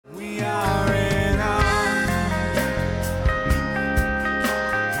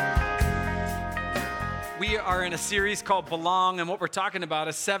in a series called Belong, and what we're talking about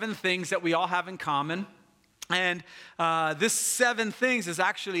is 7 things that we all have in common. And this 7 things is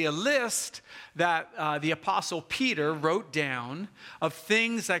actually a list that the Apostle Peter wrote down of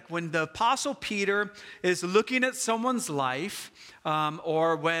things like when the Apostle Peter is looking at someone's life,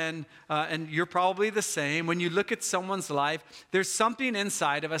 or when, and you're probably the same, when you look at someone's life, there's something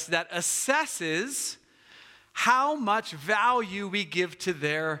inside of us that assesses how much value we give to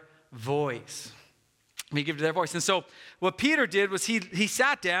their voice. We give to their voice. And so what Peter did was he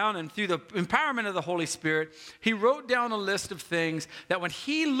sat down, and through the empowerment of the Holy Spirit, he wrote down a list of things that when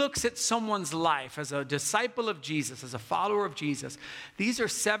he looks at someone's life as a disciple of Jesus, as a follower of Jesus, these are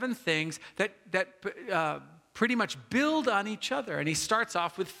 7 things that pretty much build on each other. And he starts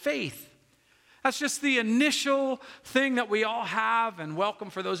off with faith. That's just the initial thing that we all have, and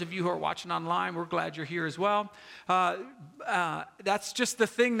welcome for those of you who are watching online. We're glad you're here as well. That's just the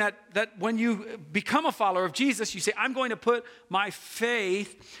thing that when you become a follower of Jesus, you say, I'm going to put my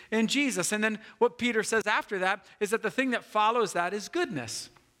faith in Jesus. And then what Peter says after that is that the thing that follows that is goodness.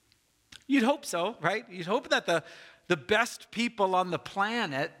 You'd hope so, right? You'd hope that the best people on the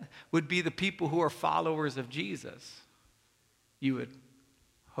planet would be the people who are followers of Jesus. You would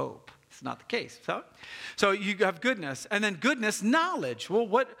hope. It's not the case. So you have goodness, and then goodness, knowledge. Well,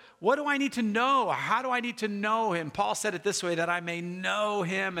 what do I need to know? How do I need to know him? Paul said it this way, that I may know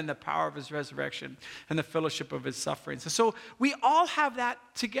him and the power of his resurrection and the fellowship of his sufferings. So we all have that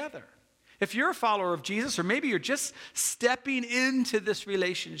together. If you're a follower of Jesus, or maybe you're just stepping into this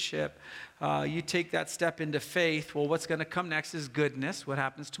relationship, you take that step into faith. Well, what's going to come next is goodness. What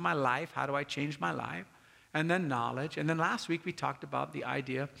happens to my life? How do I change my life? And then knowledge. And then last week we talked about the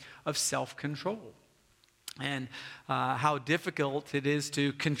idea of self-control and how difficult it is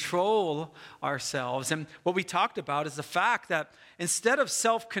to control ourselves. And what we talked about is the fact that instead of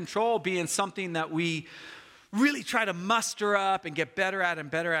self-control being something that we really try to muster up and get better at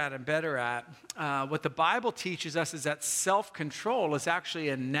and better at and better at, what the Bible teaches us is that self-control is actually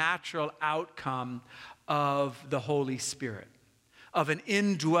a natural outcome of the Holy Spirit, of an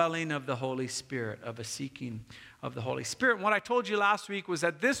indwelling of the Holy Spirit, of a seeking of the Holy Spirit. And what I told you last week was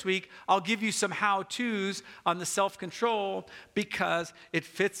that this week I'll give you some how-tos on the self-control because it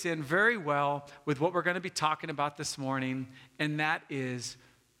fits in very well with what we're going to be talking about this morning, and that is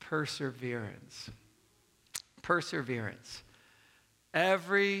perseverance. Perseverance.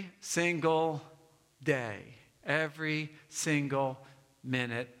 Every single day, every single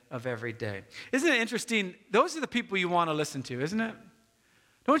minute of every day. Isn't it interesting? Those are the people you want to listen to, isn't it?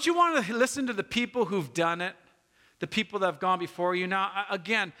 Don't you want to listen to the people who've done it? The people that have gone before you. Now,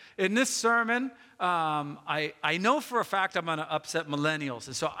 again, in this sermon, I know for a fact I'm going to upset millennials.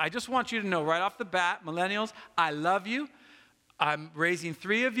 And so I just want you to know right off the bat, millennials, I love you. I'm raising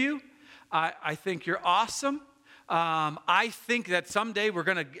 3 of you. I think you're awesome. I think that someday we're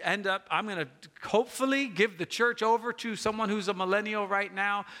going to I'm going to hopefully give the church over to someone who's a millennial right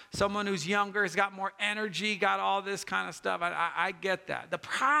now, someone who's younger, has got more energy, got all this kind of stuff. I get that. The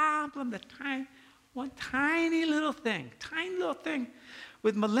problem, one tiny little thing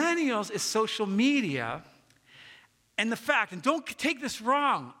with millennials is social media and the fact, and don't take this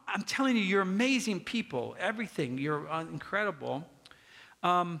wrong, I'm telling you, you're amazing people, everything, you're incredible.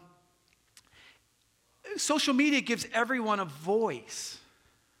 Social media gives everyone a voice.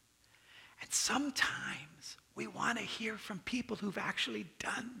 And sometimes we want to hear from people who've actually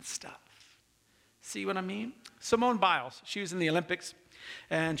done stuff. See what I mean? Simone Biles, she was in the Olympics,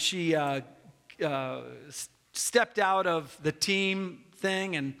 and she stepped out of the team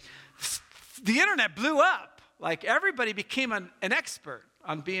thing, and the internet blew up. Like everybody became an expert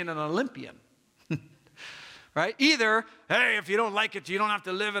on being an Olympian. Right? Either, hey, if you don't like it, you don't have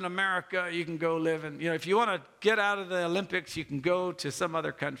to live in America. You can go live in, if you want to get out of the Olympics, you can go to some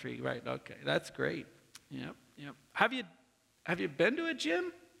other country. Right? Okay, that's great. Yep. Have you been to a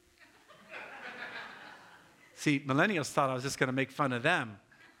gym? See, millennials thought I was just going to make fun of them.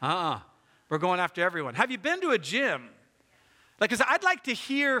 We're going after everyone. Have you been to a gym? Because I'd like to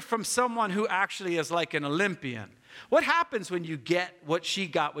hear from someone who actually is like an Olympian. What happens when you get what she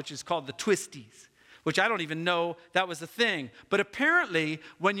got, which is called the twisties? Which I don't even know that was a thing. But apparently,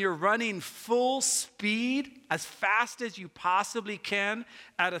 when you're running full speed, as fast as you possibly can,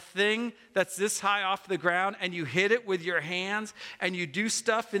 at a thing that's this high off the ground, and you hit it with your hands, and you do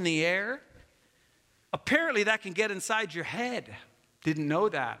stuff in the air, apparently that can get inside your head. Didn't know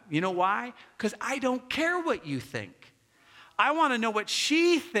that. You know why? Because I don't care what you think. I want to know what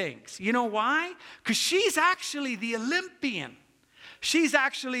she thinks. You know why? Because she's actually the Olympian. She's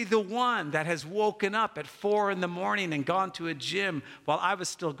actually the one that has woken up at 4 a.m. and gone to a gym while I was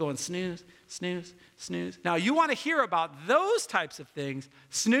still going snooze, snooze, snooze. Now, you want to hear about those types of things,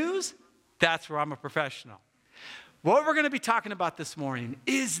 snooze, that's where I'm a professional. What we're going to be talking about this morning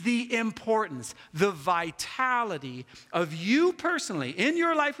is the importance, the vitality of you personally in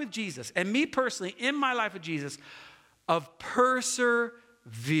your life with Jesus and me personally in my life with Jesus of perseverance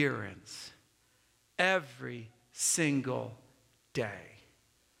every single day,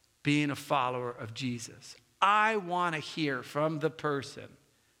 being a follower of Jesus. I want to hear from the person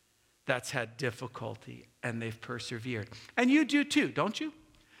that's had difficulty and they've persevered. And you do too, don't you?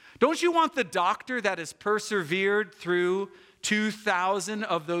 Don't you want the doctor that has persevered through 2,000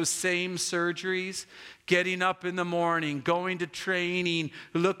 of those same surgeries, getting up in the morning, going to training,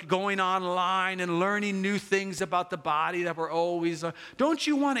 going online and learning new things about the body that we're always... Don't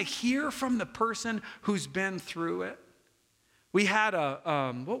you want to hear from the person who's been through it? We had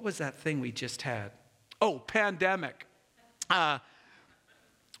what was that thing we just had? Oh, pandemic.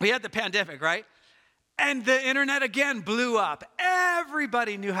 We had the pandemic, right? And the internet again blew up.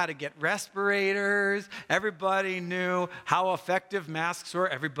 Everybody knew how to get respirators. Everybody knew how effective masks were.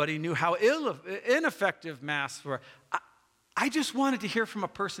 Everybody knew how ineffective masks were. I just wanted to hear from a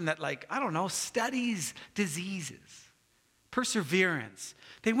person that, studies diseases. Perseverance.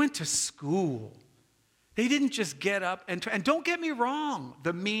 They went to school. They didn't just get up and don't get me wrong,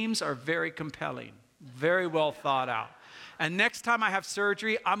 the memes are very compelling, very well thought out. And next time I have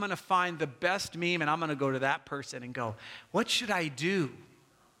surgery, I'm going to find the best meme and I'm going to go to that person and go, what should I do?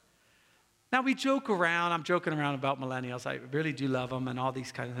 Now we joke around. I'm joking around about millennials. I really do love them and all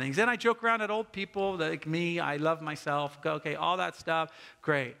these kind of things. And I joke around at old people like me. I love myself. Okay, all that stuff.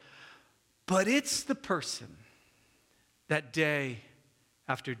 Great. But it's the person that day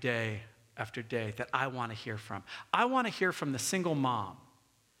after day after day that I want to hear from. I want to hear from the single mom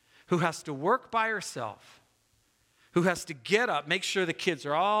who has to work by herself, who has to get up, make sure the kids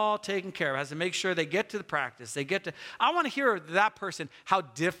are all taken care of, has to make sure they get to the practice, I want to hear that person how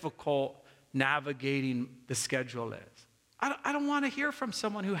difficult navigating the schedule is. I don't want to hear from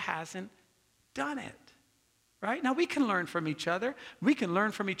someone who hasn't done it, right? Now, we can learn from each other. We can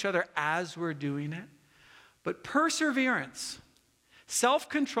learn from each other as we're doing it. But perseverance,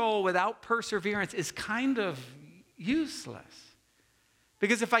 self-control without perseverance is kind of useless.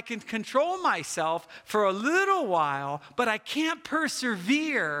 Because if I can control myself for a little while, but I can't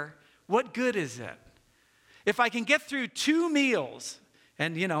persevere, what good is it? If I can get through 2 meals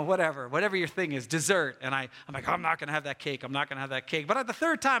and, whatever your thing is, dessert, and I'm like, I'm not going to have that cake. I'm not going to have that cake. But at the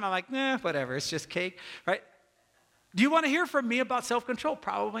 3rd time, I'm like, whatever. It's just cake, right? Do you want to hear from me about self-control?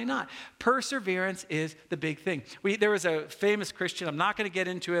 Probably not. Perseverance is the big thing. There was a famous Christian. I'm not going to get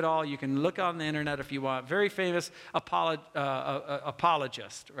into it all. You can look on the internet if you want. Very famous apologist,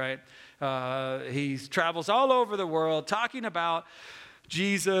 right? He travels all over the world talking about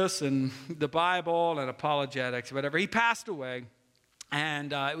Jesus and the Bible and apologetics, whatever. He passed away,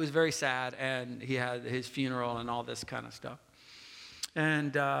 and it was very sad, and he had his funeral and all this kind of stuff.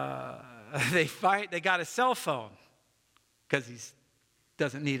 And they got a cell phone, because he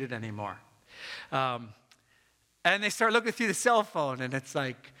doesn't need it anymore. And they start looking through the cell phone, and it's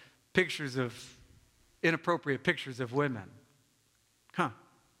like inappropriate pictures of women.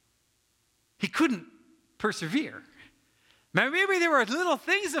 He couldn't persevere. Maybe there were little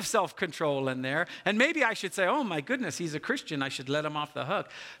things of self-control in there, and maybe I should say, oh my goodness, he's a Christian, I should let him off the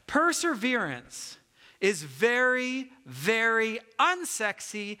hook. Perseverance is very, very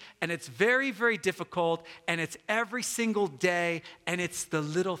unsexy, and it's very, very difficult, and it's every single day, and it's the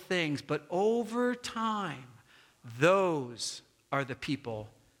little things. But over time, those are the people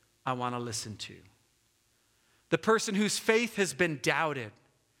I want to listen to. The person whose faith has been doubted.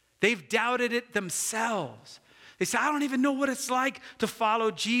 They've doubted it themselves. They say, I don't even know what it's like to follow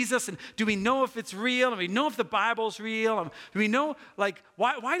Jesus. And do we know if it's real? Do we know if the Bible's real? Do we know,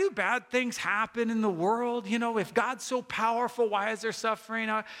 why do bad things happen in the world? If God's so powerful, why is there suffering?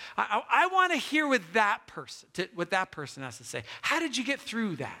 I want to hear what that person has to say. How did you get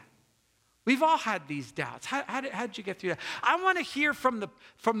through that? We've all had these doubts. How did you get through that? I want to hear from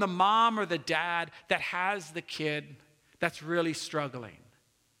the mom or the dad that has the kid that's really struggling.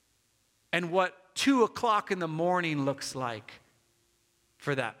 And what 2:00 in the morning looks like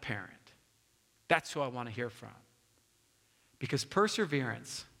for that parent. That's who I want to hear from. Because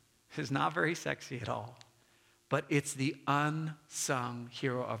perseverance is not very sexy at all, but it's the unsung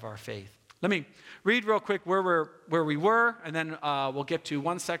hero of our faith. Let me read real quick where we were, and then we'll get to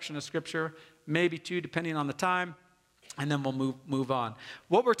one section of Scripture, maybe 2, depending on the time, and then we'll move on.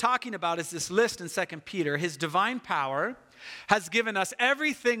 What we're talking about is this list in 2 Peter, his divine power has given us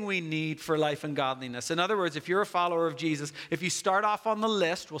everything we need for life and godliness. In other words, if you're a follower of Jesus, if you start off on the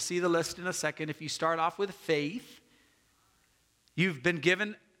list, we'll see the list in a second. If you start off with faith, you've been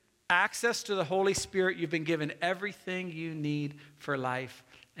given access to the Holy Spirit. You've been given everything you need for life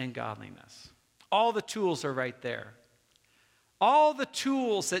and godliness. All the tools are right there. All the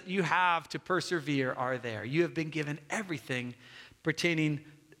tools that you have to persevere are there. You have been given everything pertaining,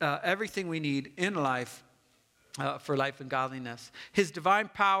 everything we need in life for life and godliness. His divine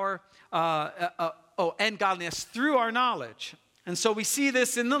power and godliness through our knowledge. And so we see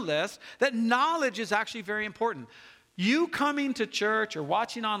this in the list, that knowledge is actually very important. You coming to church or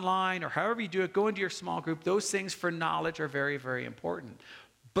watching online or however you do it, go into your small group, those things for knowledge are very, very important.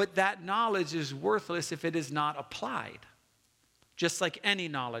 But that knowledge is worthless if it is not applied, just like any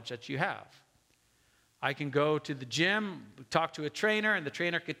knowledge that you have. I can go to the gym, talk to a trainer, and the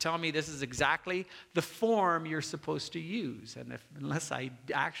trainer could tell me this is exactly the form you're supposed to use. And unless I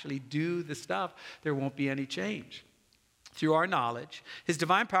actually do the stuff, there won't be any change. Through our knowledge, his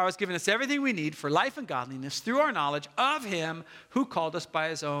divine power has given us everything we need for life and godliness through our knowledge of him who called us by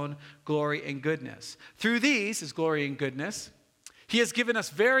his own glory and goodness. Through these, his glory and goodness, he has given us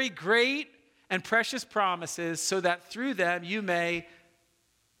very great and precious promises so that through them you may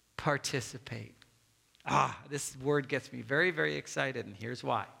participate. This word gets me very, very excited, and here's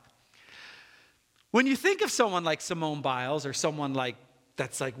why. When you think of someone like Simone Biles or someone like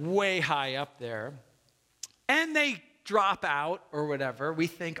that's like way high up there, and they drop out or whatever, we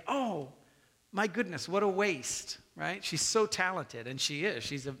think, oh, my goodness, what a waste, right? She's so talented, and she is.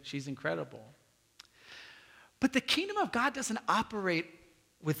 She's incredible. But the kingdom of God doesn't operate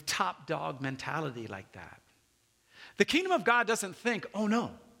with top dog mentality like that. The kingdom of God doesn't think, oh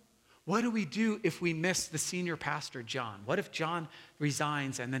no, what do we do if we miss the senior pastor, John? What if John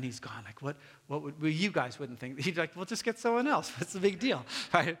resigns and then he's gone? Like, what would, well, you guys wouldn't think. He'd be like, well, just get someone else. What's the big deal?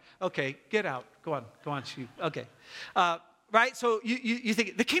 Right? Okay, get out. Go on, shoot. Okay. Right? So you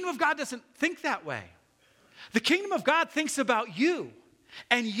think, the kingdom of God doesn't think that way. The kingdom of God thinks about you.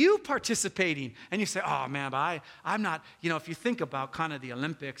 And you participating, and you say, oh man, but I'm not, if you think about kind of the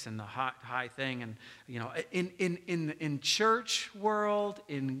Olympics and the high thing, and in church world,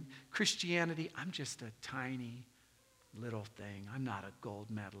 in Christianity, I'm just a tiny little thing. I'm not a gold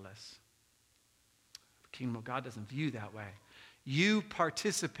medalist. The kingdom of God doesn't view that way. You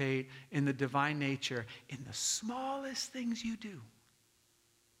participate in the divine nature in the smallest things you do.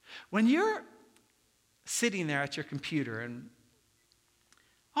 When you're sitting there at your computer and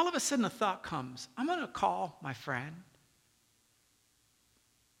all of a sudden a thought comes, I'm going to call my friend,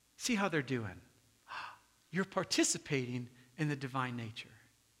 see how they're doing. You're participating in the divine nature.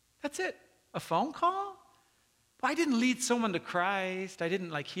 That's it. A phone call? Well, I didn't lead someone to Christ. I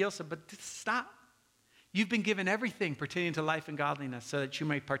didn't heal someone, but stop. You've been given everything pertaining to life and godliness so that you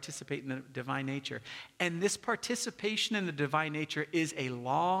may participate in the divine nature. And this participation in the divine nature is a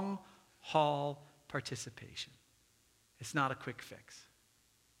long haul participation. It's not a quick fix.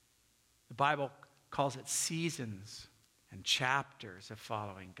 The Bible calls it seasons and chapters of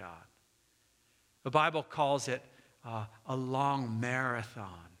following God. The Bible calls it a long marathon.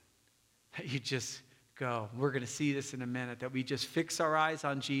 You just go. We're going to see this in a minute, that we just fix our eyes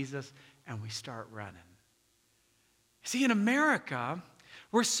on Jesus and we start running. See, in America,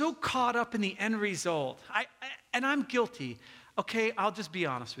 we're so caught up in the end result. And I'm guilty. Okay, I'll just be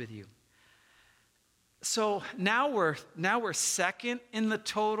honest with you. So now we're second in the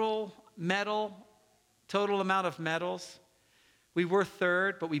total amount of medals. We were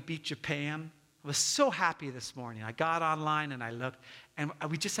third, but we beat Japan. I was so happy this morning. I got online and I looked, and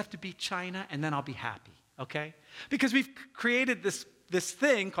we just have to beat China, and then I'll be happy, okay? Because we've created this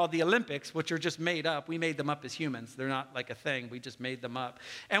thing called the Olympics, which are just made up. We made them up as humans. They're not like a thing. We just made them up.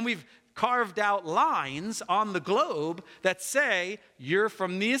 And we've carved out lines on the globe that say, you're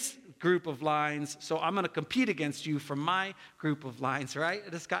from this group of lines, so I'm going to compete against you from my group of lines, right?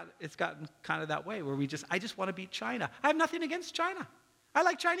 It's gotten kind of that way where I just want to beat China. I have nothing against China. I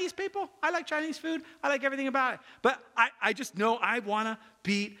like Chinese people. I like Chinese food. I like everything about it. But I just know I want to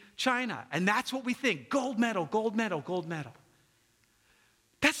beat China. And that's what we think. Gold medal, gold medal, gold medal.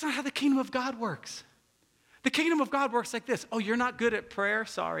 That's not how the kingdom of God works. The kingdom of God works like this. Oh, you're not good at prayer?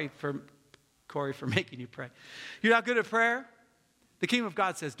 Sorry, Corey, for making you pray. You're not good at prayer? The kingdom of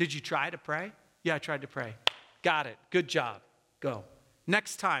God says, did you try to pray? Yeah, I tried to pray. Got it. Good job. Go.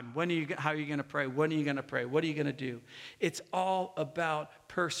 Next time, how are you going to pray? When are you going to pray? What are you going to do? It's all about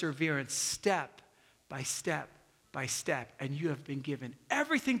perseverance, step by step by step. And you have been given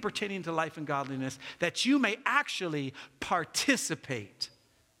everything pertaining to life and godliness that you may actually participate.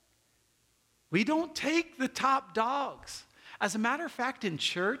 We don't take the top dogs. As a matter of fact, in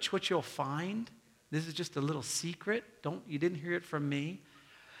church, what you'll find, this is just a little secret, you didn't hear it from me.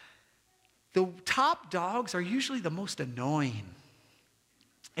 The top dogs are usually the most annoying.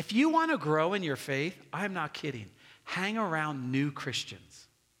 If you want to grow in your faith, I'm not kidding, hang around new Christians.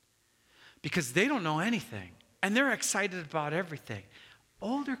 Because they don't know anything, and they're excited about everything.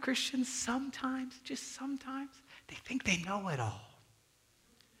 Older Christians, sometimes, just sometimes, they think they know it all.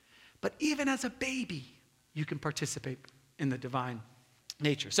 But even as a baby, you can participate in the divine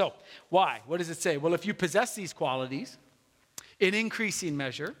nature. So, why? What does it say? Well, if you possess these qualities in increasing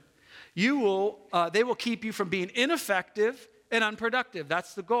measure, they will keep you from being ineffective and unproductive.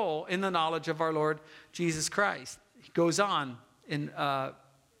 That's the goal in the knowledge of our Lord Jesus Christ. He goes on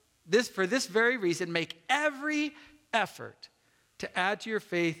for this very reason, make every effort to add to your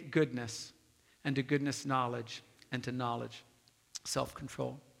faith goodness, and to goodness knowledge, and to knowledge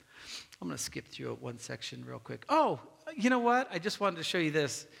self-control. I'm going to skip through one section real quick. Oh, you know what? I just wanted to show you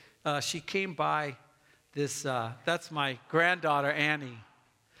this. She came by this. That's my granddaughter, Annie.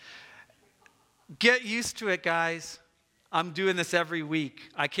 Get used to it, guys. I'm doing this every week.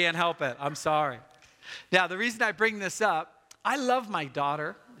 I can't help it. I'm sorry. Now, the reason I bring this up, I love my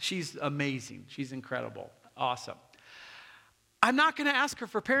daughter. She's amazing. She's incredible. Awesome. I'm not going to ask her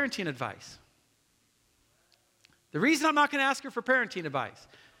for parenting advice. The reason I'm not going to ask her for parenting advice,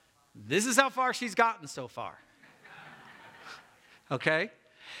 this is how far she's gotten so far. Okay?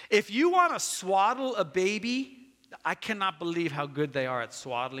 If you want to swaddle a baby, I cannot believe how good they are at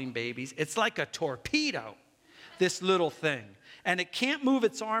swaddling babies. It's like a torpedo, this little thing. And it can't move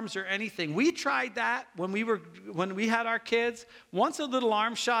its arms or anything. We tried that when we had our kids. Once a little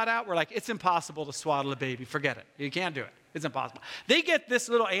arm shot out, we're like, it's impossible to swaddle a baby. Forget it. You can't do it. It's impossible. They get this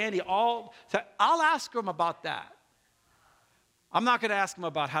little Andy I'll ask them about that. I'm not going to ask them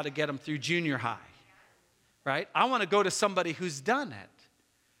about how to get them through junior high, right? I want to go to somebody who's done it,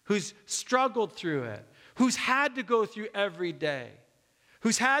 who's struggled through it, who's had to go through every day,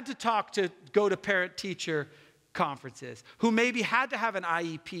 who's had to go to parent-teacher conferences, who maybe had to have an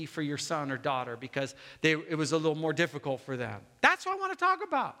IEP for your son or daughter because it was a little more difficult for them. That's what I want to talk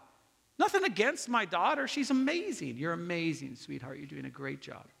about. Nothing against my daughter. She's amazing. You're amazing, sweetheart. You're doing a great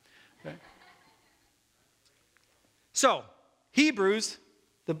job. Okay? So, Hebrews,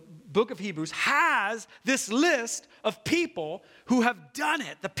 the book of Hebrews, has this list of people who have done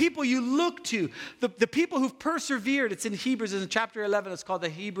it. The people you look to. The people who've persevered. It's in Hebrews. In chapter 11, it's called the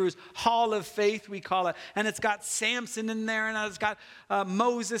Hebrews Hall of Faith, we call it. And it's got Samson in there, and it's got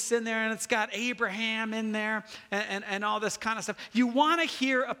Moses in there, and it's got Abraham in there, and all this kind of stuff. You want to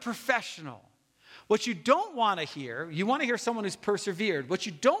hear a professional. What you don't want to hear, you want to hear someone who's persevered. What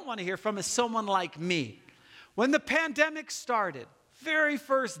you don't want to hear from is someone like me. When the pandemic started, very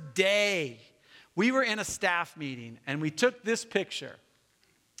first day, we were in a staff meeting, and we took this picture.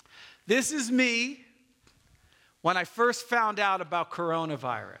 This is me when I first found out about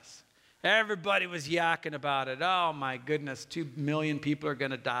coronavirus. Everybody was yakking about it. Oh, my goodness, 2 million people are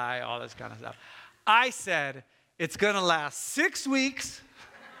going to die, all this kind of stuff. I said, it's going to last 6 weeks.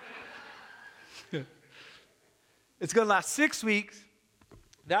 It's going to last 6 weeks.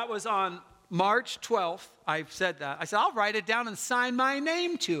 That was on March 12th, I said that. I said, I'll write it down and sign my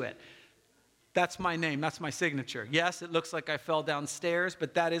name to it. That's my name. That's my signature. Yes, it looks like I fell downstairs,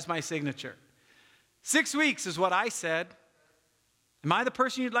 but that is my signature. 6 weeks is what I said. Am I the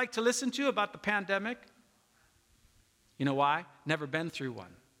person you'd like to listen to about the pandemic? You know why? Never been through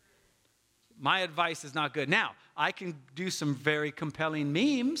one. My advice is not good. Now, I can do some very compelling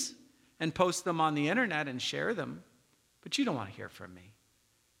memes and post them on the internet and share them, but you don't want to hear from me.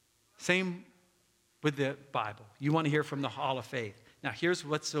 Same with the Bible. You want to hear from the Hall of Faith. Now, here's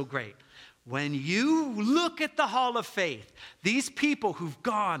what's so great. When you look at the Hall of Faith, these people who've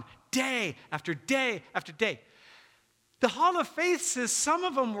gone day after day after day, the Hall of Faith says some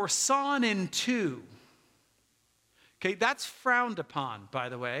of them were sawn in two. Okay, that's frowned upon, by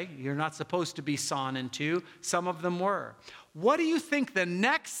the way. You're not supposed to be sawn in two. Some of them were. What do you think the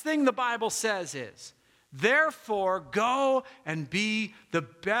next thing the Bible says is? Therefore, go and be the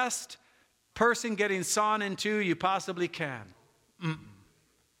best person getting sawn in two you possibly can.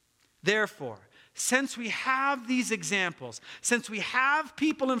 Therefore, since we have these examples, since we have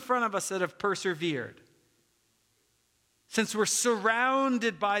people in front of us that have persevered, since we're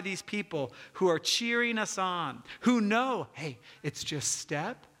surrounded by these people who are cheering us on, who know, hey, it's just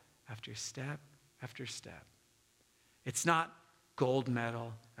step after step after step. It's not gold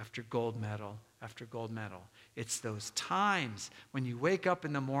medal after gold medal after gold medal. It's those times when you wake up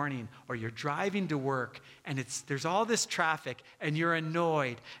in the morning or you're driving to work and there's all this traffic and you're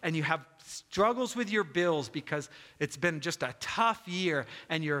annoyed and you have struggles with your bills because it's been just a tough year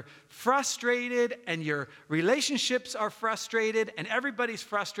and you're frustrated and your relationships are frustrated and everybody's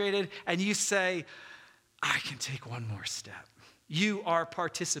frustrated and you say, I can take one more step. You are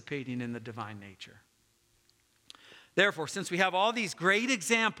participating in the divine nature. Therefore, since we have all these great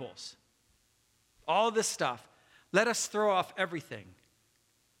examples, all this stuff, let us throw off everything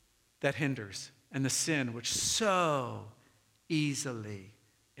that hinders and the sin which so easily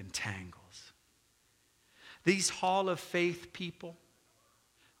entangles. These hall of faith people,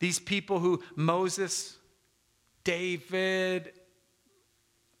 these people who Moses, David,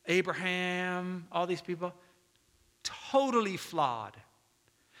 Abraham, all these people, totally flawed.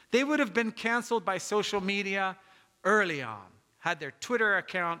 They would have been canceled by social media early on, had their Twitter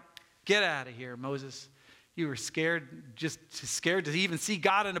account. Get out of here, Moses. You were scared, just scared to even see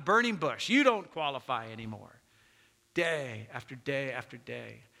God in a burning bush. You don't qualify anymore. Day after day after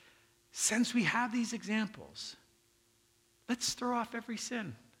day. Since we have these examples, let's throw off every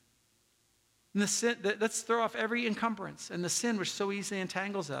sin. And let's throw off every encumbrance and the sin which so easily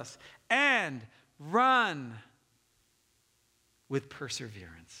entangles us and run with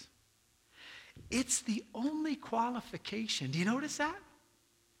perseverance. It's the only qualification. Do you notice that?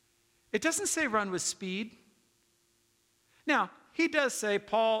 It doesn't say run with speed. Now, he does say,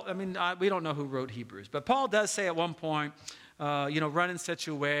 Paul, we don't know who wrote Hebrews, but Paul does say at one point, run in such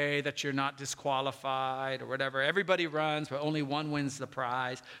a way that you're not disqualified or whatever. Everybody runs, but only one wins the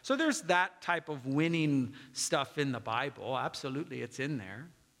prize. So there's that type of winning stuff in the Bible. Absolutely, it's in there.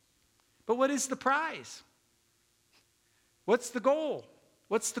 But what is the prize? What's the goal?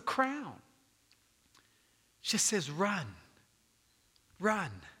 What's the crown? It just says run.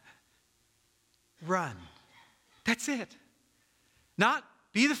 Run. Run. That's it. Not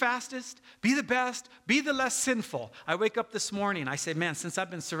be the fastest, be the best, be the less sinful. I wake up this morning, I say, man, since I've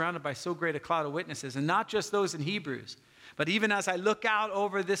been surrounded by so great a cloud of witnesses, and not just those in Hebrews, but even as I look out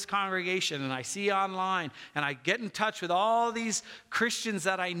over this congregation and I see online and I get in touch with all these Christians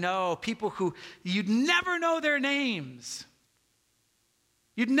that I know, people who you'd never know their names.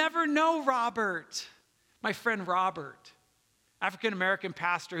 You'd never know Robert, my friend Robert, African-American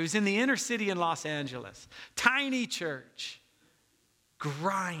pastor who's in the inner city in Los Angeles, tiny church,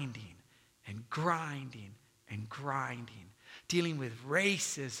 grinding and grinding and grinding, dealing with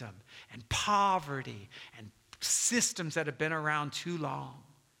racism and poverty and systems that have been around too long.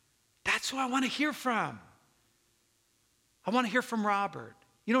 That's who I want to hear from. I want to hear from Robert.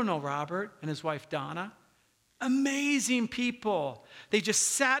 You don't know Robert and his wife Donna. Amazing people. They just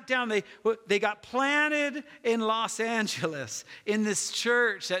sat down. They got planted in Los Angeles in this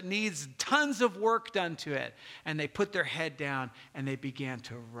church that needs tons of work done to it. And they put their head down and they began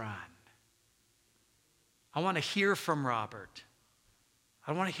to run. I want to hear from Robert.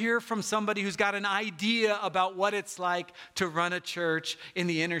 I want to hear from somebody who's got an idea about what it's like to run a church in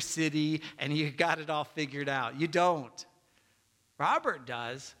the inner city and you got it all figured out. You don't. Robert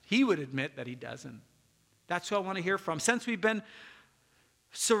does. He would admit that he doesn't. That's who I want to hear from. Since we've been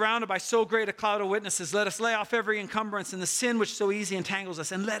surrounded by so great a cloud of witnesses, let us lay off every encumbrance and the sin which so easily entangles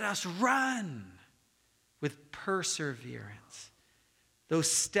us, and let us run with perseverance. Those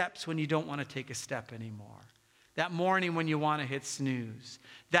steps when you don't want to take a step anymore. That morning when you want to hit snooze.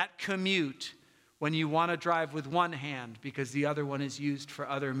 That commute when you want to drive with one hand because the other one is used for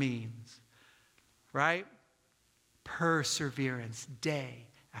other means. Right? Perseverance, day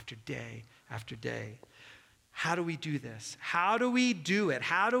after day after day. How do we do this? How do we do it?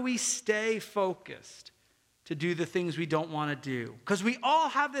 How do we stay focused to do the things we don't want to do? Because we all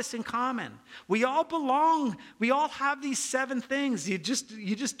have this in common. We all belong. We all have these 7 things. You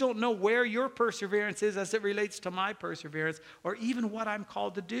just don't know where your perseverance is as it relates to my perseverance or even what I'm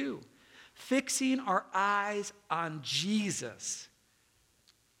called to do. Fixing our eyes on Jesus,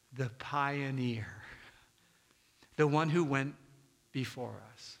 the pioneer, the one who went before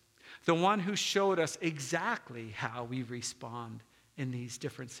us. The one who showed us exactly how we respond in these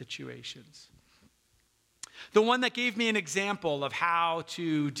different situations. The one that gave me an example of how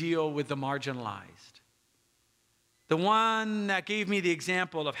to deal with the marginalized. The one that gave me the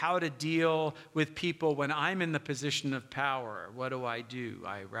example of how to deal with people when I'm in the position of power. What do?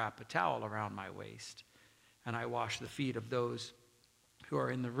 I wrap a towel around my waist and I wash the feet of those who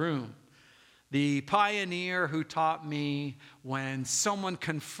are in the room. The pioneer who taught me when someone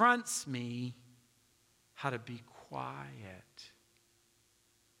confronts me, how to be quiet.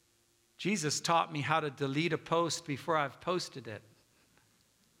 Jesus taught me how to delete a post before I've posted it.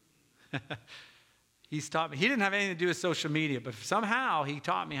 He's taught me. He didn't have anything to do with social media, but somehow he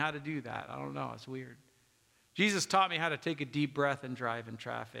taught me how to do that. I don't know. It's weird. Jesus taught me how to take a deep breath and drive in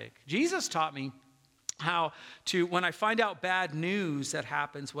traffic. Jesus taught me how to, when I find out bad news that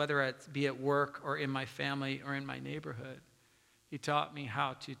happens, whether it be at work or in my family or in my neighborhood, he taught me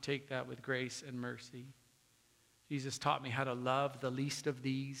how to take that with grace and mercy. Jesus taught me how to love the least of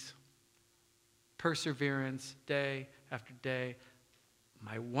these. Perseverance, day after day.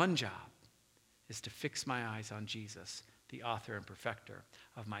 My one job is to fix my eyes on Jesus, the author and perfecter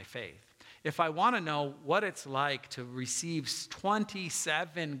of my faith. If I want to know what it's like to receive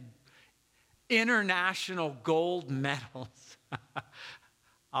 27 international gold medals,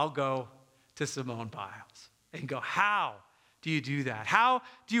 I'll go to Simone Biles and go, how do you do that? How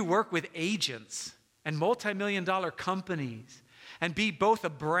do you work with agents and multi-million-dollar companies and be both a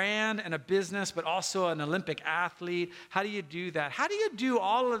brand and a business, but also an Olympic athlete? How do you do that? How do you do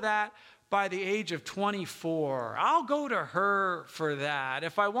all of that by the age of 24? I'll go to her for that.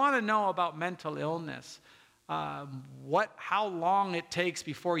 If I want to know about mental illness, how long it takes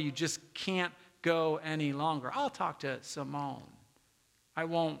before you just can't go any longer, I'll talk to Simone. I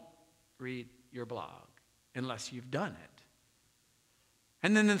won't read your blog unless you've done it.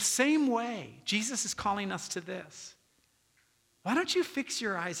 And then in the same way, Jesus is calling us to this. Why don't you fix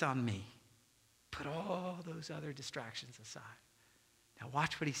your eyes on me? Put all those other distractions aside. Now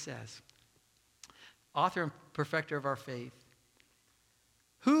watch what he says. Author and perfecter of our faith,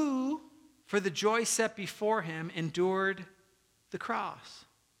 who, for the joy set before him, endured the cross,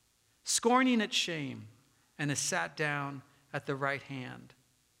 scorning its shame, and has sat down at the right hand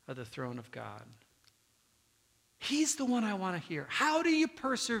of the throne of God. He's the one I want to hear. How do you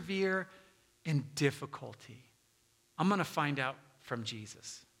persevere in difficulty? I'm going to find out from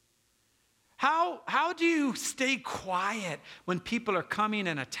Jesus. How do you stay quiet when people are coming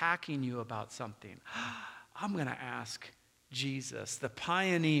and attacking you about something? I'm going to ask Jesus, the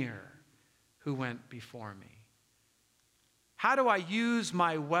pioneer who went before me. How do I use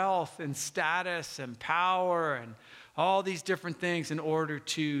my wealth and status and power and all these different things in order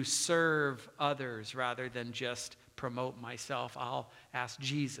to serve others rather than just promote myself? I'll ask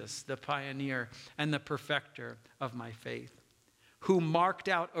Jesus, the pioneer and the perfecter of my faith, who marked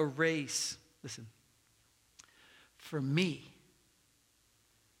out a race, listen, for me.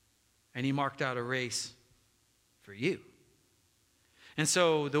 And he marked out a race for you. And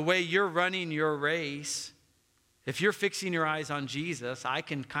so the way you're running your race, if you're fixing your eyes on Jesus, I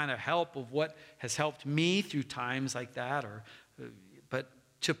can kind of help with what has helped me through times like that. But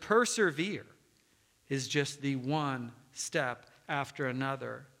to persevere is just the one step after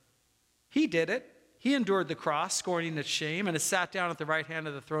another. He did it. He endured the cross, scorning its shame, and has sat down at the right hand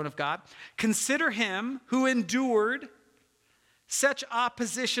of the throne of God. Consider him who endured such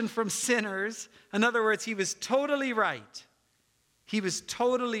opposition from sinners. In other words, he was totally right. He was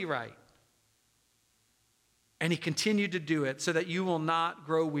totally right. And he continued to do it so that you will not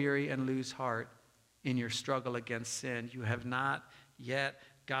grow weary and lose heart in your struggle against sin. You have not yet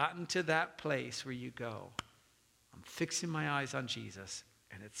gotten to that place where you go, I'm fixing my eyes on Jesus.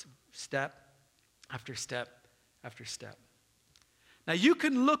 And it's step after step after step. Now you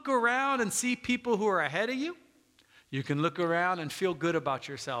can look around and see people who are ahead of you. You can look around and feel good about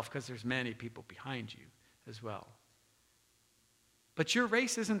yourself because there's many people behind you as well. But your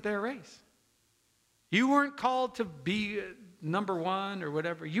race isn't their race. You weren't called to be number one or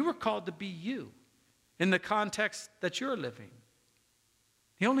whatever. You were called to be you in the context that you're living.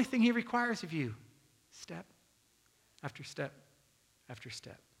 The only thing he requires of you, step after step after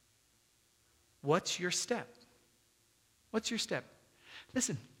step. What's your step? What's your step?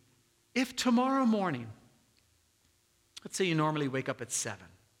 Listen, if tomorrow morning, let's say you normally wake up at 7.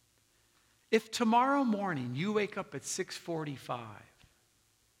 If tomorrow morning you wake up at 6:45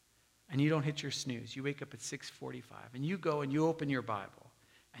 and you don't hit your snooze, you wake up at 6:45 and you go and you open your Bible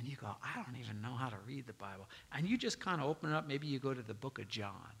and you go, I don't even know how to read the Bible. And you just kind of open it up, maybe you go to the book of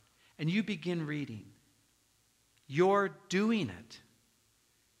John and you begin reading. You're doing it.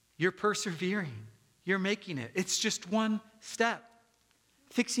 You're persevering. You're making it. It's just one step.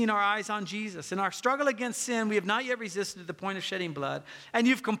 Fixing our eyes on Jesus. In our struggle against sin, we have not yet resisted to the point of shedding blood. And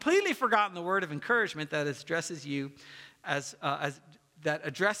you've completely forgotten the word of encouragement that addresses you as a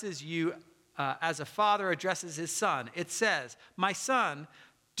father addresses his son. It says, my son,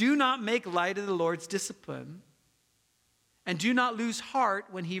 do not make light of the Lord's discipline, and do not lose heart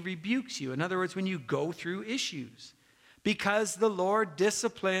when he rebukes you. In other words, when you go through issues. Because the Lord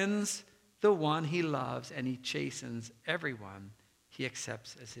disciplines the one he loves, and he chastens everyone he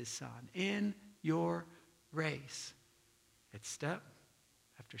accepts as his son. In your race, it's step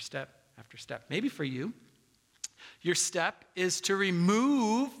after step after step. Maybe for you, your step is to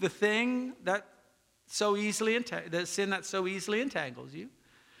remove the thing that the sin that so easily entangles you.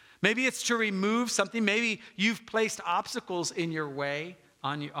 Maybe it's to remove something. Maybe you've placed obstacles in your way.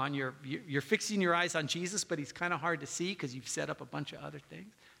 You're fixing your eyes on Jesus, but he's kind of hard to see because you've set up a bunch of other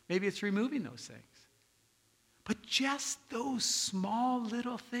things. Maybe it's removing those things. But just those small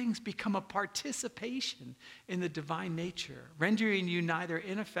little things become a participation in the divine nature, rendering you neither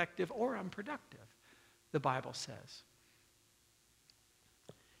ineffective or unproductive, the Bible says.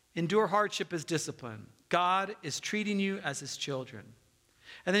 Endure hardship as discipline. God is treating you as his children.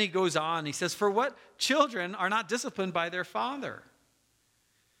 And then he goes on, he says, for what children are not disciplined by their father?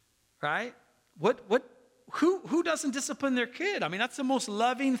 Right? Who doesn't discipline their kid? I mean, that's the most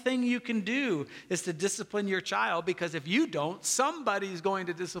loving thing you can do, is to discipline your child, because if you don't, somebody's going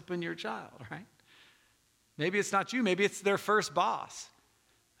to discipline your child, right? Maybe it's not you, maybe it's their first boss.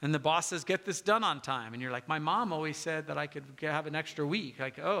 And the boss says, get this done on time. And you're like, my mom always said that I could have an extra week.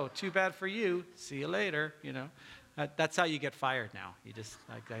 Like, oh, too bad for you. See you later, you know. That's how you get fired now. You just,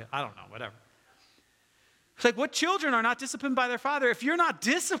 I don't know, whatever. It's like, what children are not disciplined by their father? If you're not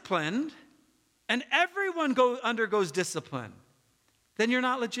disciplined, and everyone undergoes discipline, then you're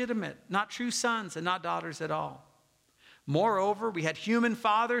not legitimate, not true sons and not daughters at all. Moreover, we had human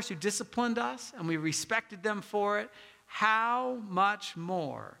fathers who disciplined us, and we respected them for it. How much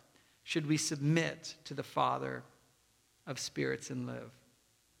more should we submit to the Father of spirits and live?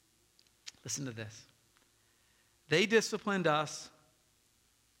 Listen to this. They disciplined us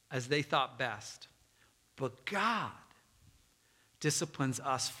as they thought best, but God disciplines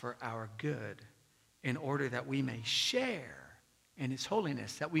us for our good, in order that we may share in his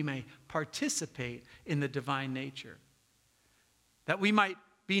holiness, that we may participate in the divine nature, that we might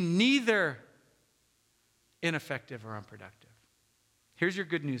be neither ineffective or unproductive. Here's your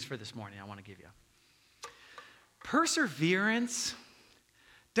good news for this morning I want to give you. Perseverance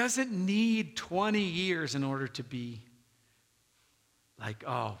doesn't need 20 years in order to be like,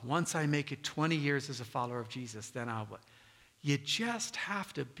 oh, once I make it 20 years as a follower of Jesus, then I'll... You just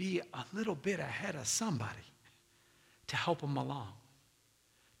have to be a little bit ahead of somebody to help them along.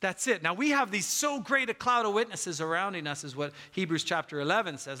 That's it. Now, we have these so great a cloud of witnesses surrounding us, is what Hebrews chapter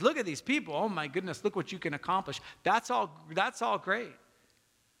 11 says. Look at these people. Oh, my goodness, look what you can accomplish. That's all great.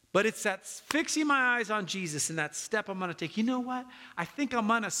 But it's that fixing my eyes on Jesus and that step I'm going to take. You know what? I think I'm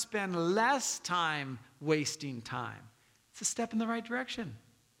going to spend less time wasting time. It's a step in the right direction.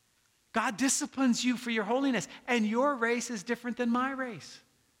 God disciplines you for your holiness, and your race is different than my race.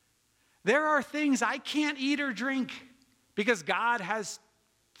 There are things I can't eat or drink because God has,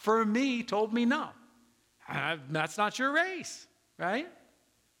 for me, told me no. That's not your race, right?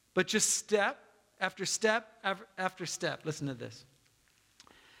 But just step after step after step. Listen to this.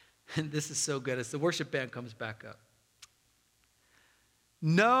 And this is so good as the worship band comes back up.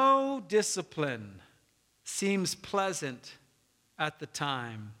 No discipline seems pleasant at the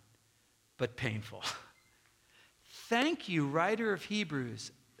time, but painful. Thank you, writer of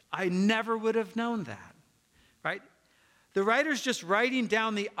Hebrews. I never would have known that, right? The writer's just writing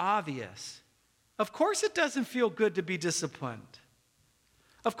down the obvious. Of course it doesn't feel good to be disciplined.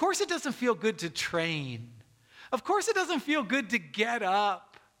 Of course it doesn't feel good to train. Of course it doesn't feel good to get up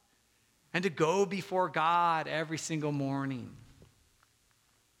and to go before God every single morning.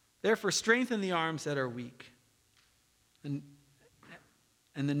 Therefore, strengthen the arms that are weak, and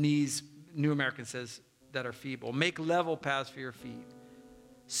the knees, New American says, that are feeble. Make level paths for your feet,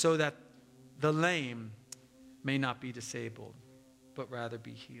 so that the lame may not be disabled, but rather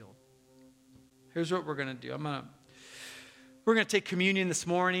be healed. Here's what we're going to do. We're going to take communion this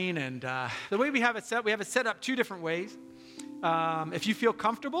morning, and the way we have it set up two different ways. If you feel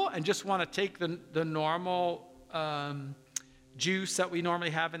comfortable and just want to take the normal juice that we normally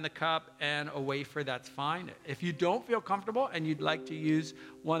have in the cup and a wafer, that's fine. If you don't feel comfortable and you'd like to use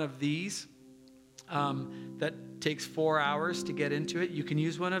one of these that takes 4 hours to get into it, you can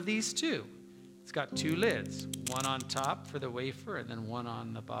use one of these too. It's got two lids, one on top for the wafer and then one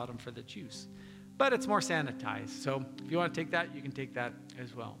on the bottom for the juice. But it's more sanitized, so if you want to take that, you can take that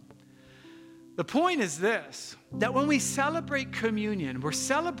as well. The point is this, that when we celebrate communion, we're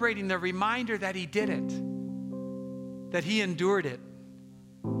celebrating the reminder that he did it, that he endured it,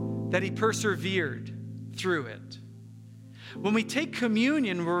 that he persevered through it. When we take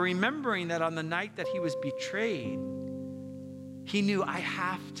communion, we're remembering that on the night that he was betrayed, he knew, I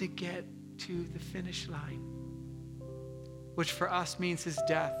have to get to the finish line, which for us means his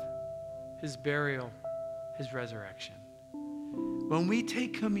death, his burial, his resurrection. When we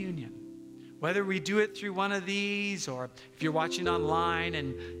take communion, whether we do it through one of these, or if you're watching online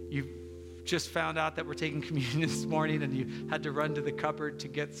and just found out that we're taking communion this morning and you had to run to the cupboard to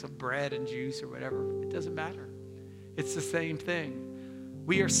get some bread and juice or whatever. It doesn't matter. It's the same thing.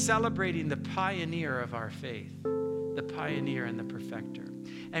 We are celebrating the pioneer of our faith, the pioneer and the perfecter.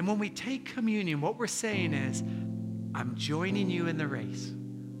 And when we take communion, what we're saying is, I'm joining you in the race.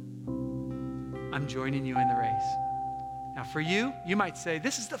 I'm joining you in the race. Now for you, you might say,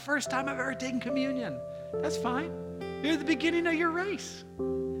 this is the first time I've ever taken communion. That's fine. You're at the beginning of your race.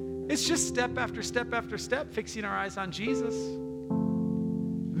 It's just step after step after step, fixing our eyes on Jesus.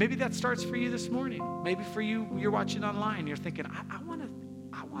 Maybe that starts for you this morning. Maybe for you, you're watching online. You're thinking, I want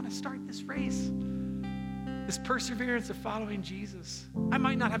to start this race. This perseverance of following Jesus. I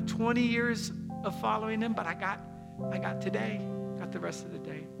might not have 20 years of following him, but I got today, got the rest of the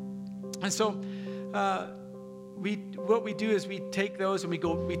day. And so what we do is we take those and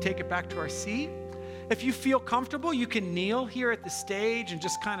we take it back to our seat. If you feel comfortable, you can kneel here at the stage and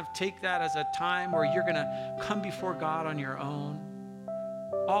just kind of take that as a time where you're going to come before God on your own.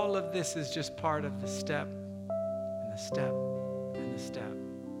 All of this is just part of the step and the step and the step.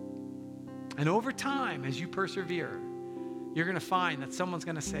 And over time, as you persevere, you're going to find that someone's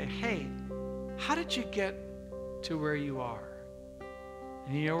going to say, hey, how did you get to where you are?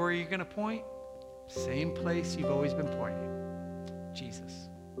 And you know where you're going to point? Same place you've always been pointing, Jesus.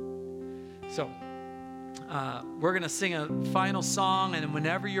 So we're going to sing a final song, and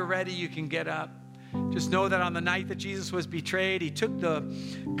whenever you're ready, you can get up. Just know that on the night that Jesus was betrayed, he took the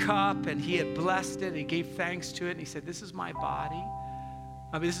cup and he had blessed it, and he gave thanks to it, and he said, this is my body.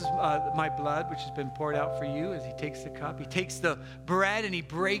 This is my blood, which has been poured out for you. As he takes the cup, he takes the bread and he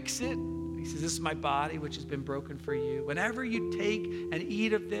breaks it. He says, this is my body, which has been broken for you. Whenever you take and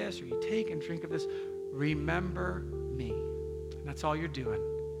eat of this, or you take and drink of this, remember me. And that's all you're doing.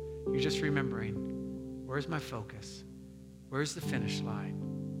 You're just remembering, where's my focus? Where's the finish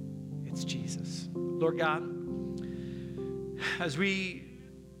line? It's Jesus. Lord God, as we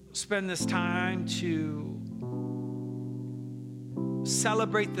spend this time to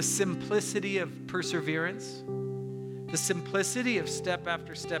celebrate the simplicity of perseverance, the simplicity of step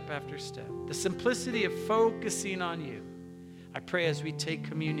after step after step, the simplicity of focusing on you. I pray as we take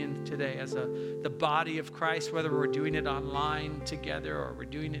communion today as the body of Christ, whether we're doing it online together or we're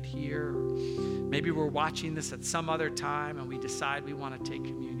doing it here, or maybe we're watching this at some other time and we decide we want to take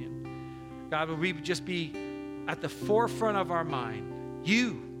communion. God, would we just be at the forefront of our mind?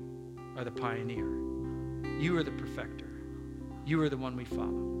 You are the pioneer. You are the perfecter. You are the one we follow.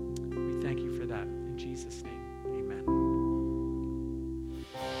 We thank you for that. In Jesus' name, amen.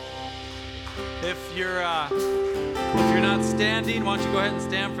 If you're not standing, why don't you go ahead and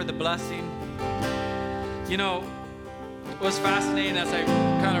stand for the blessing? You know, it was fascinating as I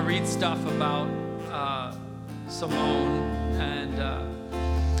kind of read stuff about Simone, and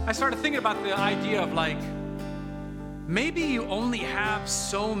I started thinking about the idea of like, maybe you only have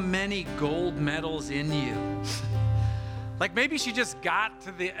so many gold medals in you. Like maybe she just got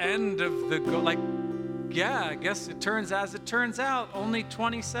to the end of the goal. Like, yeah, I guess it turns out, only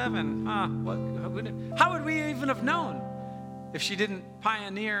 27. How would we even have known if she didn't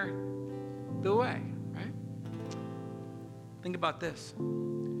pioneer the way, right? Think about this.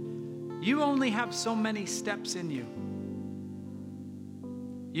 You only have so many steps in you.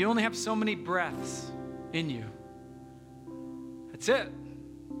 You only have so many breaths in you. That's it.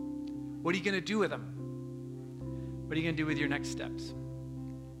 What are you going to do with them? What are you going to do with your next steps?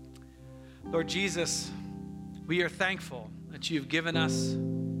 Lord Jesus, we are thankful that you've given us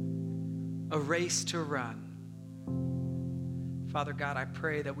a race to run. Father God, I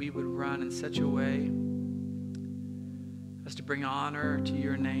pray that we would run in such a way as to bring honor to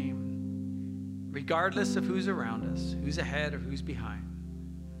your name, regardless of who's around us, who's ahead or who's behind.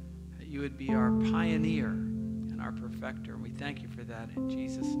 That you would be our pioneer and our perfecter. We thank you for that in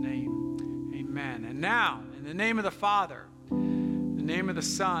Jesus' name. Amen. And now, in the name of the Father, in the name of the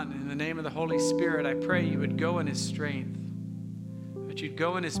Son, in the name of the Holy Spirit, I pray you would go in his strength, that you'd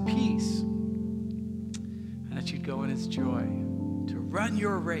go in his peace, and that you'd go in his joy to run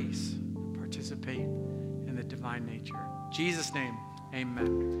your race, participate in the divine nature. In Jesus' name,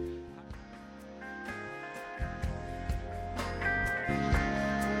 amen.